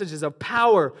 His message is of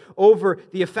power over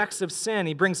the effects of sin.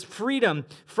 He brings freedom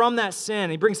from that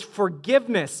sin. He brings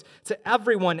forgiveness to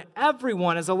everyone.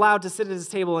 Everyone is allowed to sit at his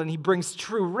table, and he brings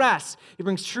true rest. He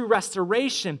brings true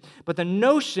restoration. But the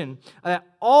notion that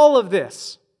all of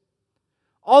this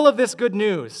good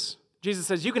news, Jesus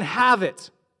says, you can have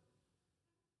it,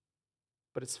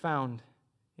 but it's found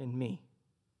in me.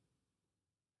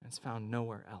 And it's found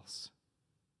nowhere else.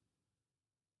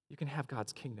 You can have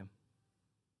God's kingdom,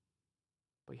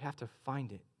 but you have to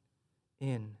find it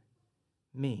in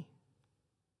me.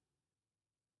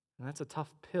 And that's a tough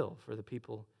pill for the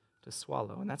people to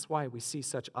swallow. And that's why we see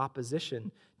such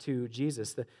opposition to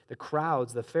Jesus. The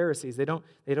crowds, the Pharisees, they don't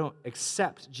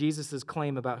accept Jesus'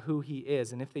 claim about who he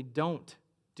is. And if they don't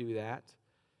do that,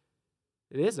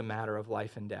 it is a matter of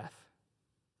life and death.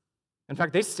 In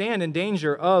fact, they stand in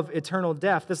danger of eternal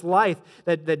death. This life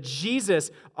that Jesus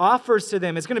offers to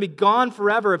them is going to be gone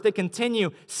forever if they continue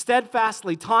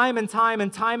steadfastly, time and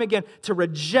time again, to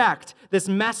reject this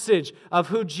message of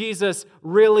who Jesus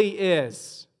really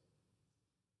is.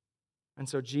 And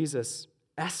so Jesus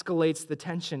escalates the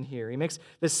tension here. He makes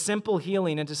this simple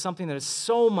healing into something that is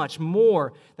so much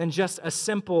more than just a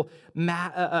simple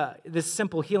this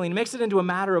simple healing. He makes it into a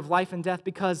matter of life and death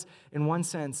because, in one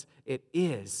sense, it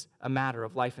is a matter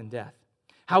of life and death.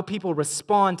 How people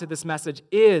respond to this message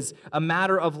is a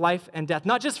matter of life and death,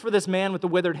 not just for this man with the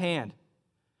withered hand,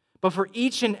 but for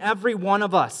each and every one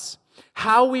of us.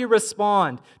 How we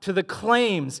respond to the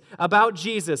claims about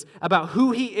Jesus, about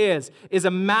who he is a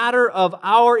matter of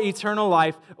our eternal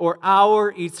life or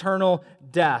our eternal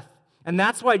death. And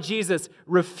that's why Jesus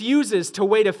refuses to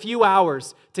wait a few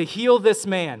hours to heal this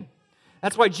man.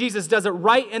 That's why Jesus does it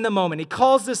right in the moment. He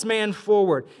calls this man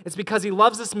forward. It's because he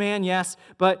loves this man, yes,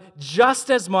 but just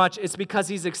as much, it's because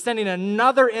he's extending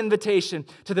another invitation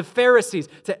to the Pharisees,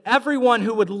 to everyone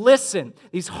who would listen,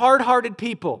 these hard-hearted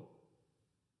people.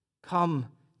 Come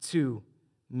to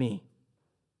me.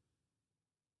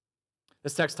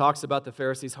 This text talks about the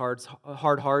Pharisees' hard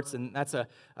hearts, and that's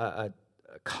a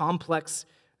complex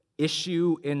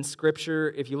issue in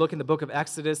Scripture. If you look in the book of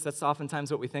Exodus, that's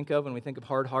oftentimes what we think of when we think of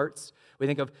hard hearts. We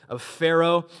think of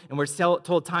Pharaoh, and we're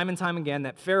told time and time again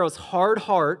that Pharaoh's hard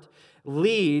heart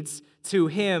leads to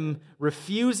him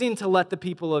refusing to let the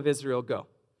people of Israel go.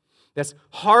 This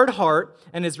hard heart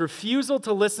and his refusal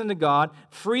to listen to God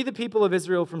free the people of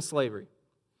Israel from slavery.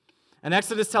 And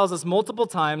Exodus tells us multiple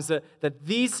times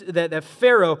that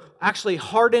Pharaoh actually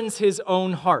hardens his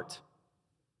own heart.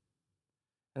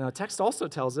 And the text also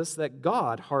tells us that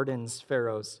God hardens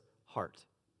Pharaoh's heart.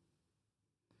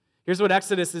 Here's what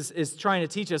Exodus is trying to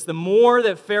teach us. The more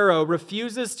that Pharaoh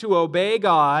refuses to obey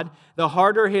God, the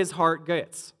harder his heart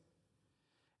gets.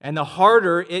 And the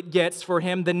harder it gets for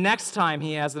him the next time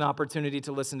he has an opportunity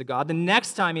to listen to God, the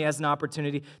next time he has an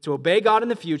opportunity to obey God in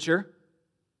the future,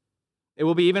 it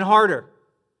will be even harder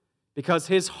because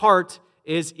his heart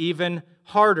is even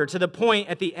harder. To the point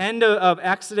at the end of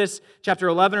Exodus chapter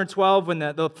 11 or 12, when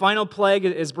the final plague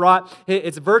is brought,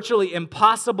 it's virtually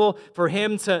impossible for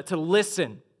him to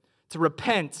listen, to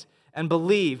repent, and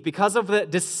believe because of the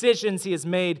decisions he has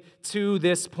made to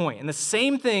this point. And the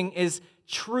same thing is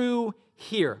true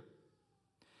here.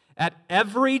 At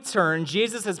every turn,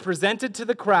 Jesus has presented to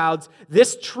the crowds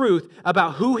this truth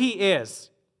about who he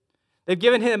is. They've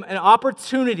given him an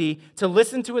opportunity to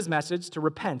listen to his message, to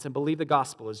repent and believe the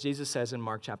gospel, as Jesus says in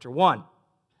Mark chapter 1.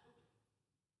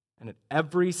 And at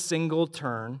every single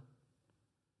turn,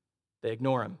 they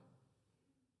ignore him.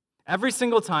 Every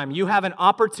single time you have an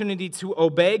opportunity to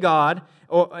obey God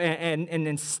and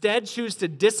instead choose to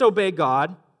disobey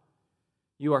God,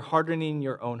 you are hardening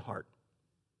your own heart.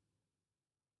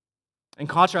 In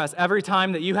contrast, every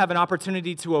time that you have an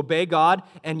opportunity to obey God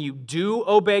and you do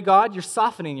obey God, you're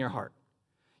softening your heart.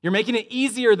 You're making it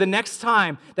easier the next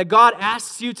time that God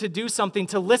asks you to do something,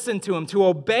 to listen to him, to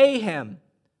obey him.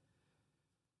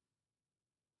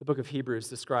 The book of Hebrews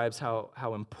describes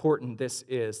how important this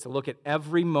is, to look at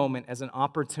every moment as an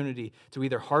opportunity to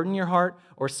either harden your heart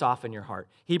or soften your heart.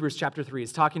 Hebrews chapter 3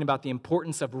 is talking about the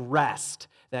importance of rest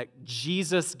that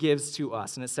Jesus gives to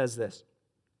us, and it says this: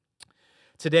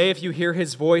 "Today, if you hear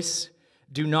his voice,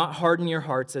 do not harden your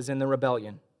hearts as in the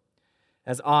rebellion.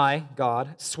 As I,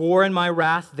 God, swore in my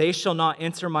wrath, they shall not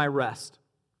enter my rest.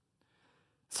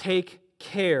 Take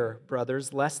care,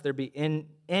 brothers, lest there be in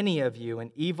any of you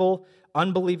an evil,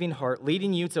 unbelieving heart,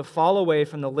 leading you to fall away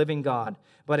from the living God.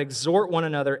 But exhort one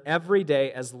another every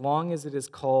day as long as it is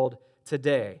called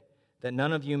today, that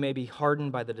none of you may be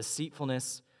hardened by the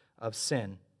deceitfulness of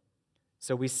sin."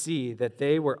 So we see that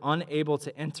they were unable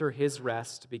to enter his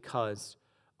rest because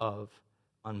of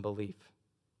unbelief.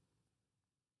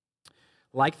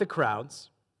 Like the crowds,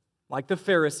 like the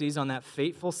Pharisees on that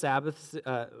fateful Sabbath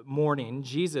morning,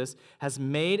 Jesus has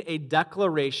made a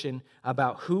declaration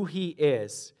about who he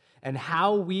is, and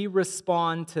how we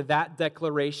respond to that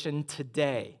declaration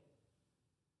today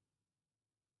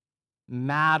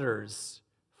matters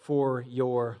for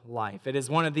your life. It is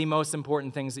one of the most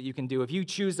important things that you can do. If you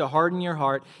choose to harden your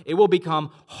heart, it will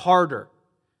become harder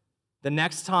the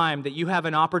next time that you have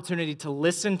an opportunity to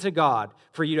listen to God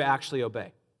for you to actually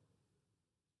obey.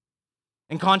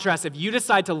 In contrast, if you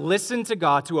decide to listen to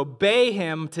God, to obey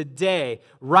him today,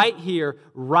 right here,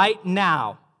 right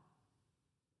now,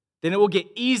 then it will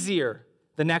get easier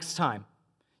the next time.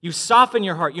 You soften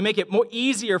your heart. You make it more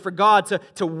easier for God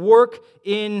to work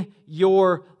in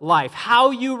your life. How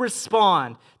you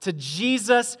respond to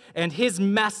Jesus and his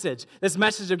message, this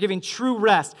message of giving true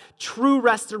rest, true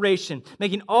restoration,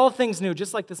 making all things new,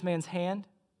 just like this man's hand,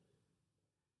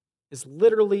 is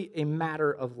literally a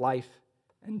matter of life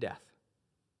and death.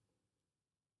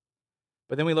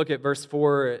 But then we look at verse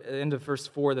 4, end of verse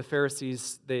 4, the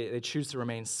Pharisees, they choose to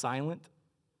remain silent.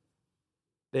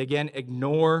 They again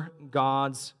ignore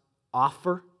God's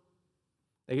offer.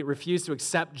 They refuse to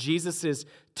accept Jesus'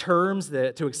 terms,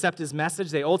 to accept his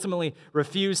message. They ultimately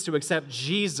refuse to accept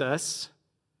Jesus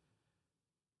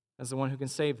as the one who can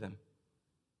save them.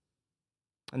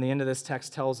 And the end of this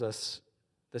text tells us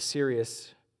the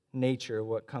serious nature of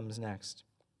what comes next.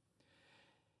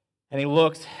 And he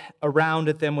looked around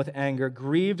at them with anger,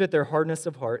 grieved at their hardness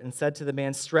of heart, and said to the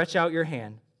man, "Stretch out your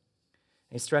hand."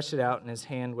 And he stretched it out, and his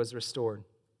hand was restored.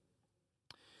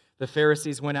 The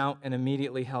Pharisees went out and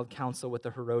immediately held counsel with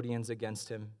the Herodians against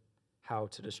him, how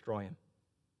to destroy him.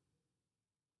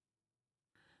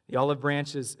 The olive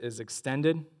branch is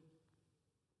extended,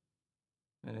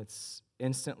 and it's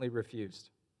instantly refused.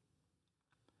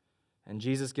 And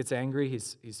Jesus gets angry.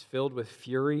 He's filled with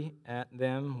fury at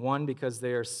them. One, because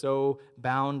they are so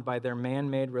bound by their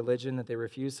man-made religion that they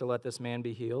refuse to let this man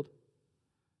be healed.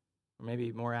 Or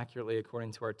maybe more accurately,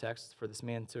 according to our text, for this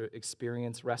man to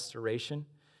experience restoration.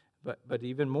 But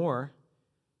even more,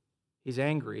 he's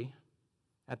angry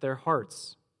at their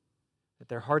hearts. That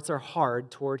their hearts are hard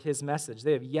toward his message.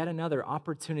 They have yet another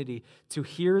opportunity to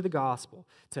hear the gospel,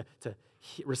 to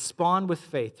respond with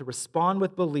faith, to respond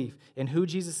with belief in who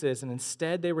Jesus is, and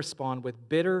instead they respond with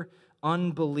bitter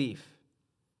unbelief.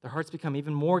 Their hearts become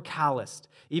even more calloused,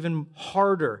 even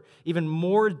harder, even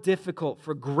more difficult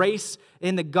for grace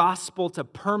in the gospel to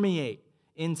permeate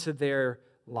into their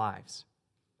lives.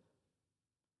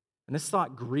 And this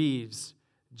thought grieves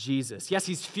Jesus. Yes,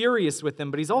 he's furious with them,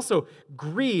 but he's also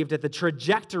grieved at the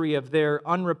trajectory of their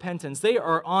unrepentance. They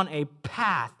are on a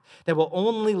path that will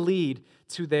only lead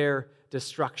to their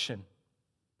destruction.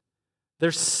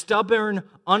 Their stubborn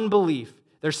unbelief,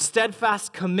 their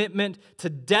steadfast commitment to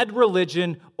dead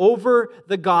religion over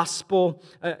the gospel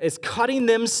is cutting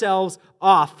themselves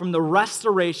off from the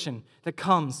restoration that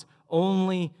comes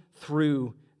only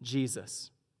through Jesus.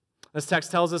 This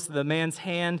text tells us that the man's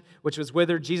hand, which was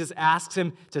withered, Jesus asks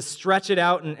him to stretch it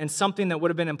out, and something that would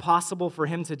have been impossible for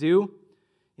him to do.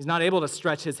 He's not able to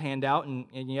stretch his hand out,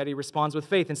 and yet he responds with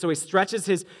faith. And so he stretches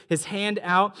his hand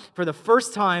out for the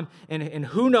first time in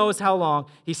who knows how long.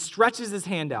 He stretches his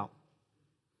hand out.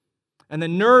 And the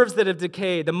nerves that have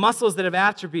decayed, the muscles that have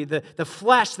atrophied, the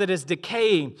flesh that is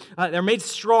decaying, they're made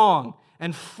strong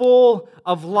and full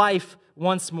of life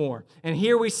once more. And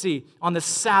here we see on the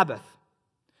Sabbath,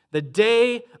 the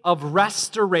day of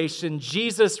restoration,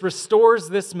 Jesus restores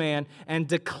this man and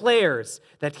declares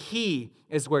that he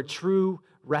is where true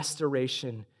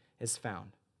restoration is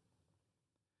found.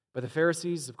 But the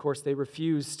Pharisees, of course, they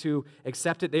refuse to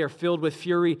accept it. They are filled with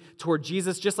fury toward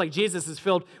Jesus, just like Jesus is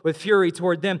filled with fury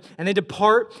toward them. And they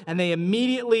depart, and they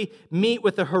immediately meet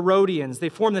with the Herodians. They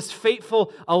form this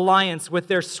fateful alliance with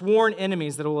their sworn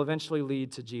enemies that will eventually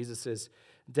lead to Jesus'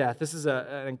 death. This is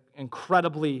an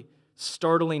incredibly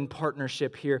startling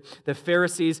partnership here. The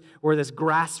Pharisees were this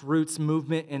grassroots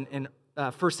movement in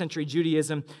first century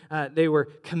Judaism. They were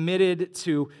committed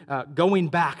to going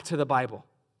back to the Bible,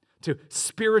 to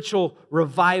spiritual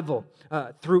revival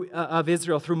of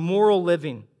Israel, through moral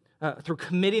living, through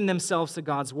committing themselves to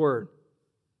God's word.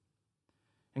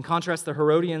 In contrast, the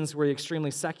Herodians were extremely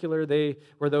secular. They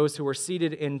were those who were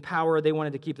seated in power. They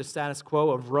wanted to keep the status quo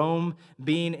of Rome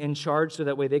being in charge so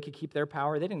that way they could keep their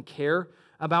power. They didn't care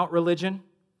about religion.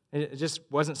 It just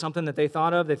wasn't something that they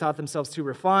thought of. They thought themselves too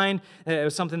refined. It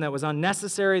was something that was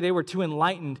unnecessary. They were too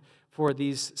enlightened for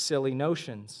these silly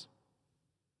notions.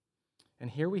 And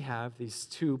here we have these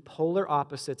two polar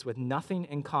opposites with nothing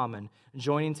in common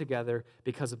joining together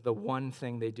because of the one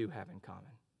thing they do have in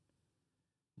common.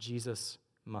 Jesus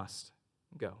must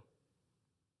go.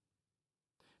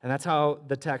 And that's how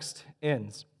the text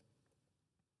ends.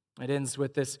 It ends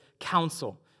with this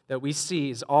counsel that we see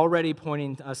is already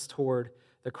pointing us toward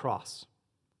the cross.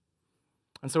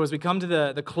 And so as we come to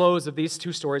the close of these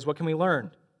two stories, what can we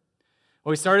learn?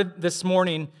 Well, we started this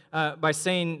morning by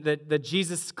saying that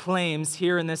Jesus claims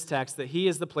here in this text that he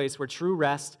is the place where true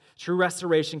rest, true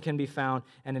restoration can be found,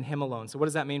 and in him alone. So what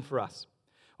does that mean for us?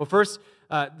 Well, first,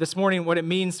 this morning, what it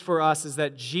means for us is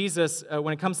that Jesus,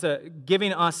 when it comes to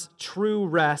giving us true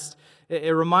rest,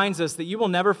 it reminds us that you will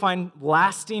never find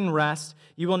lasting rest,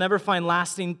 you will never find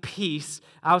lasting peace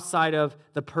outside of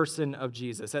the person of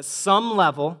Jesus. At some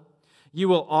level, you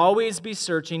will always be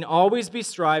searching, always be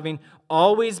striving,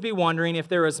 always be wondering if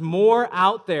there is more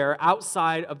out there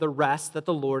outside of the rest that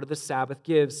the Lord of the Sabbath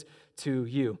gives to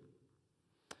you.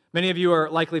 Many of you are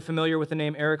likely familiar with the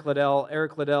name Eric Liddell.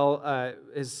 Eric Liddell,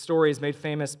 his story is made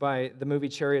famous by the movie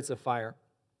Chariots of Fire.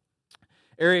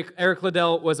 Eric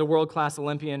Liddell was a world-class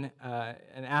Olympian,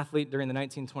 an athlete during the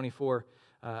 1924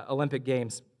 Olympic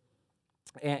Games.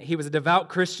 And he was a devout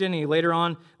Christian. He later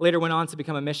went on to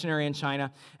become a missionary in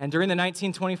China. And during the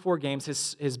 1924 games,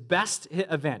 his best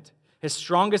event, his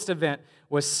strongest event,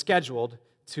 was scheduled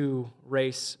to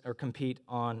race or compete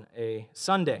on a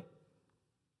Sunday.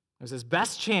 It was his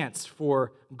best chance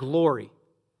for glory,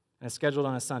 and it's scheduled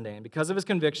on a Sunday. And because of his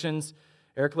convictions,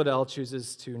 Eric Liddell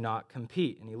chooses to not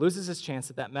compete, and he loses his chance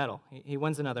at that medal. He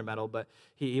wins another medal, but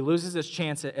he loses his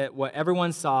chance at what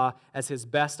everyone saw as his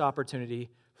best opportunity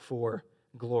for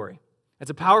glory. It's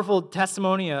a powerful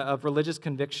testimony of religious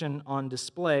conviction on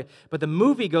display, but the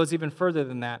movie goes even further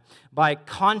than that by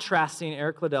contrasting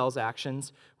Eric Liddell's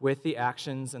actions with the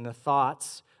actions and the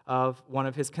thoughts of one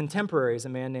of his contemporaries, a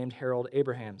man named Harold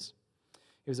Abrahams.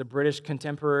 He was a British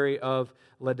contemporary of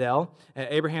Liddell.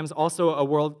 Abraham's also a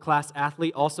world-class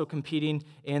athlete, also competing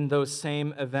in those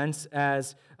same events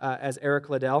as Eric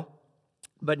Liddell.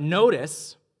 But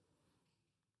notice,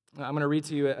 I'm going to read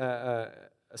to you a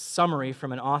summary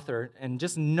from an author, and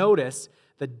just notice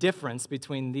the difference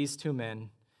between these two men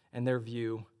and their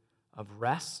view of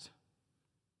rest.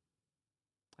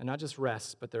 And not just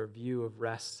rest, but their view of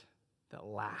rest that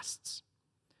lasts.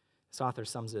 This author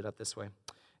sums it up this way.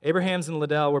 Abrahams and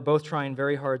Liddell were both trying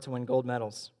very hard to win gold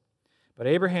medals, but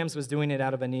Abrahams was doing it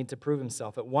out of a need to prove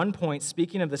himself. At one point,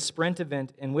 speaking of the sprint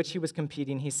event in which he was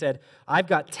competing, he said, "I've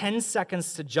got 10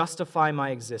 seconds to justify my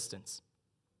existence."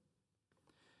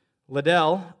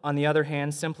 Liddell, on the other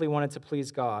hand, simply wanted to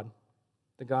please God,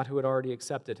 the God who had already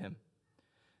accepted him.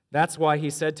 That's why he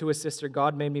said to his sister,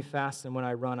 "God made me fast, and when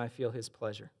I run, I feel his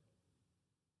pleasure."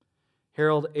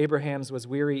 Harold Abrahams was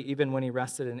weary even when he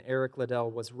rested, and Eric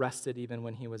Liddell was rested even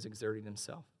when he was exerting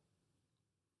himself.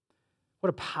 What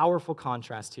a powerful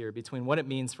contrast here between what it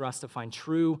means for us to find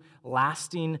true,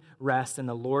 lasting rest in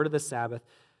the Lord of the Sabbath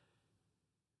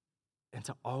and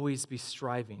to always be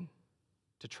striving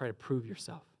to try to prove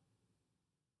yourself,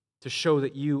 to show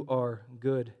that you are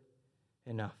good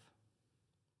enough.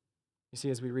 You see,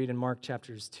 as we read in Mark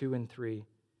chapters 2 and 3,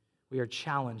 we are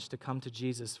challenged to come to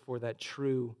Jesus for that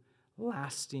true,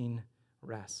 lasting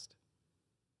rest.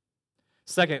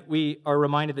 Second, we are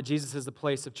reminded that Jesus is the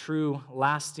place of true,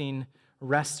 lasting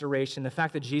restoration. The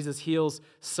fact that Jesus heals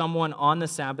someone on the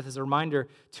Sabbath is a reminder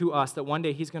to us that one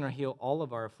day he's going to heal all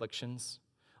of our afflictions,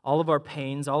 all of our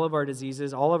pains, all of our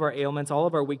diseases, all of our ailments, all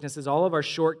of our weaknesses, all of our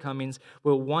shortcomings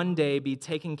will one day be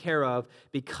taken care of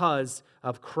because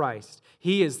of Christ.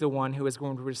 He is the one who is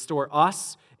going to restore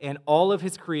us and all of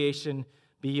his creation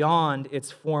beyond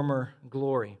its former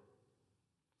glory.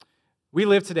 We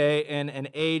live today in an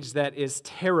age that is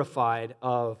terrified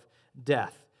of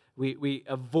death. We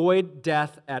avoid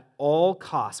death at all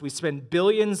costs. We spend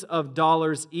billions of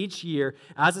dollars each year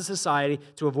as a society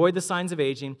to avoid the signs of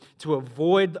aging, to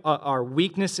avoid our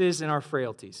weaknesses and our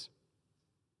frailties.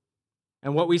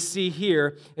 And what we see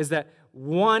here is that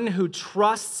one who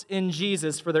trusts in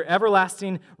Jesus for their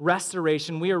everlasting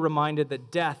restoration, we are reminded that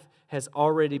death has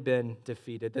already been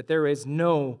defeated, that there is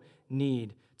no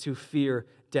need to fear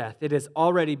death. It has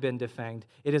already been defanged.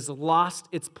 It has lost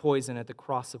its poison at the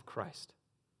cross of Christ.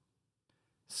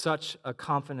 Such a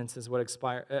confidence is what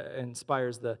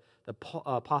inspires the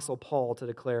Apostle Paul to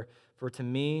declare, "For to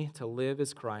me to live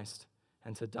is Christ,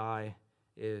 and to die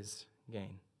is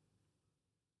gain."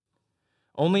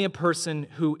 Only a person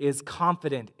who is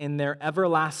confident in their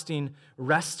everlasting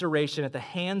restoration at the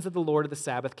hands of the Lord of the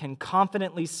Sabbath can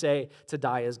confidently say to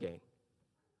die is gain.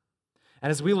 And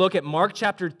as we look at Mark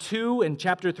chapter 2 and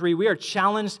chapter 3, we are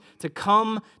challenged to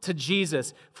come to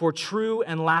Jesus for true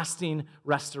and lasting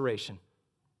restoration.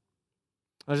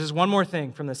 There's just one more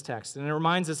thing from this text, and it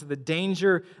reminds us of the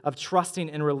danger of trusting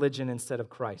in religion instead of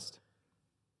Christ.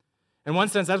 In one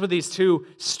sense, that's what these two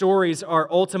stories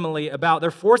are ultimately about.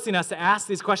 They're forcing us to ask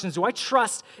these questions. Do I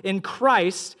trust in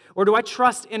Christ or do I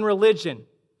trust in religion?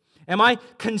 Am I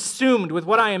consumed with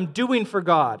what I am doing for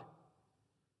God?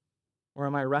 Or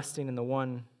am I resting in the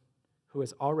one who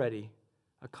has already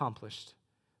accomplished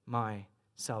my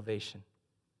salvation?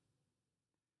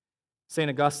 St.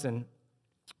 Augustine,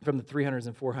 from the 300s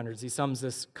and 400s, he sums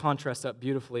this contrast up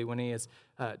beautifully when he is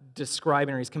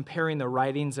describing or he's comparing the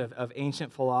writings of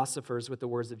ancient philosophers with the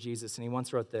words of Jesus. And he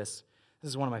once wrote this. This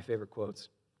is one of my favorite quotes.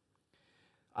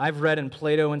 "I've read in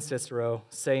Plato and Cicero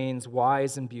sayings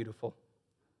wise and beautiful,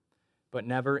 but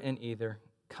never in either,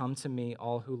 'Come to me,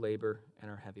 all who labor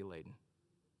and are heavy laden.'"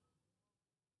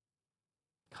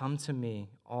 Come to me,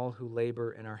 all who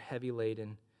labor and are heavy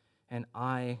laden, and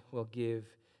I will give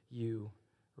you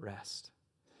rest.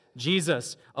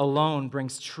 Jesus alone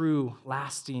brings true,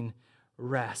 lasting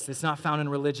rest. It's not found in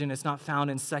religion. It's not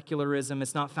found in secularism.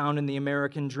 It's not found in the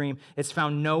American dream. It's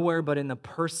found nowhere but in the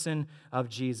person of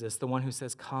Jesus, the one who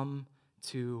says, "Come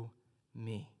to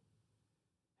me,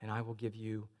 and I will give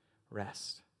you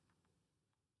rest.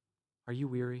 Are you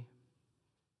weary?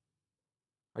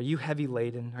 Are you heavy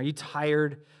laden? Are you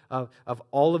tired of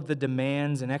all of the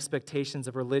demands and expectations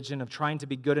of religion, of trying to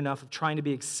be good enough, of trying to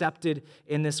be accepted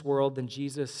in this world? Then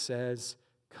Jesus says,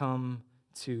 come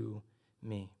to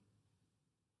me.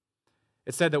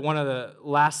 It's said that one of the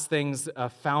last things a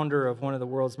founder of one of the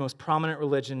world's most prominent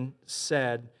religion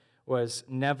said was,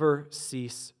 never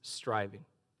cease striving.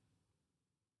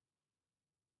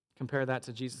 Compare that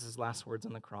to Jesus' last words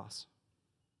on the cross.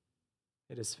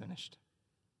 It is finished.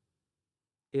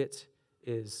 It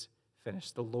is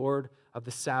finished. The Lord of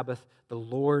the Sabbath, the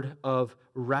Lord of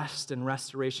rest and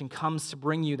restoration comes to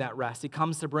bring you that rest. He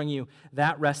comes to bring you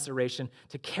that restoration,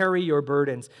 to carry your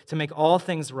burdens, to make all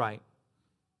things right.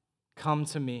 Come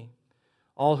to me,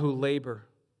 all who labor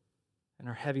and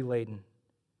are heavy laden,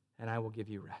 and I will give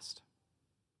you rest.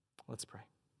 Let's pray.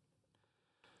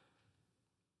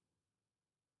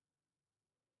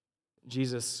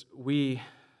 Jesus, we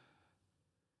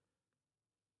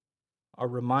are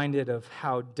reminded of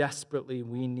how desperately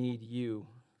we need you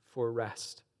for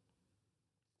rest.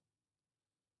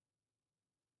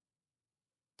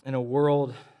 In a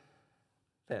world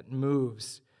that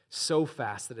moves so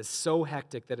fast, that is so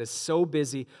hectic, that is so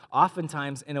busy,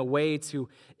 oftentimes in a way to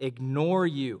ignore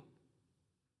you.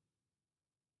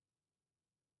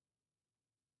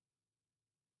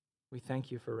 We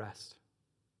thank you for rest.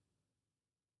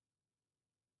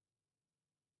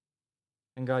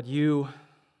 And God, you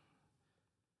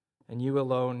and you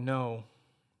alone know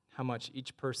how much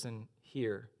each person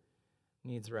here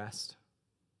needs rest.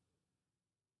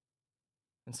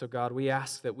 And so, God, we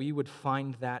ask that we would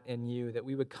find that in you, that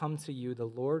we would come to you, the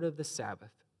Lord of the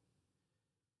Sabbath,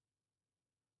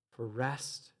 for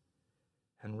rest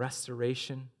and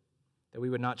restoration, that we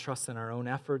would not trust in our own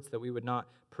efforts, that we would not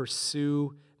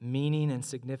pursue meaning and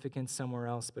significance somewhere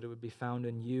else, but it would be found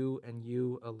in you and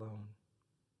you alone.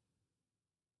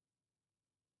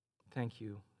 Thank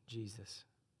you, Jesus.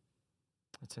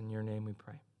 It's in your name we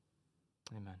pray.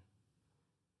 Amen.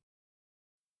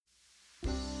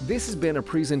 This has been a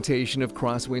presentation of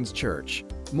CrossWinds Church.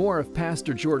 More of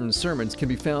Pastor Jordan's sermons can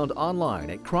be found online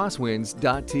at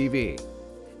crosswinds.tv.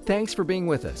 Thanks for being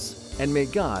with us, and may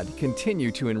God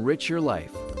continue to enrich your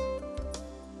life.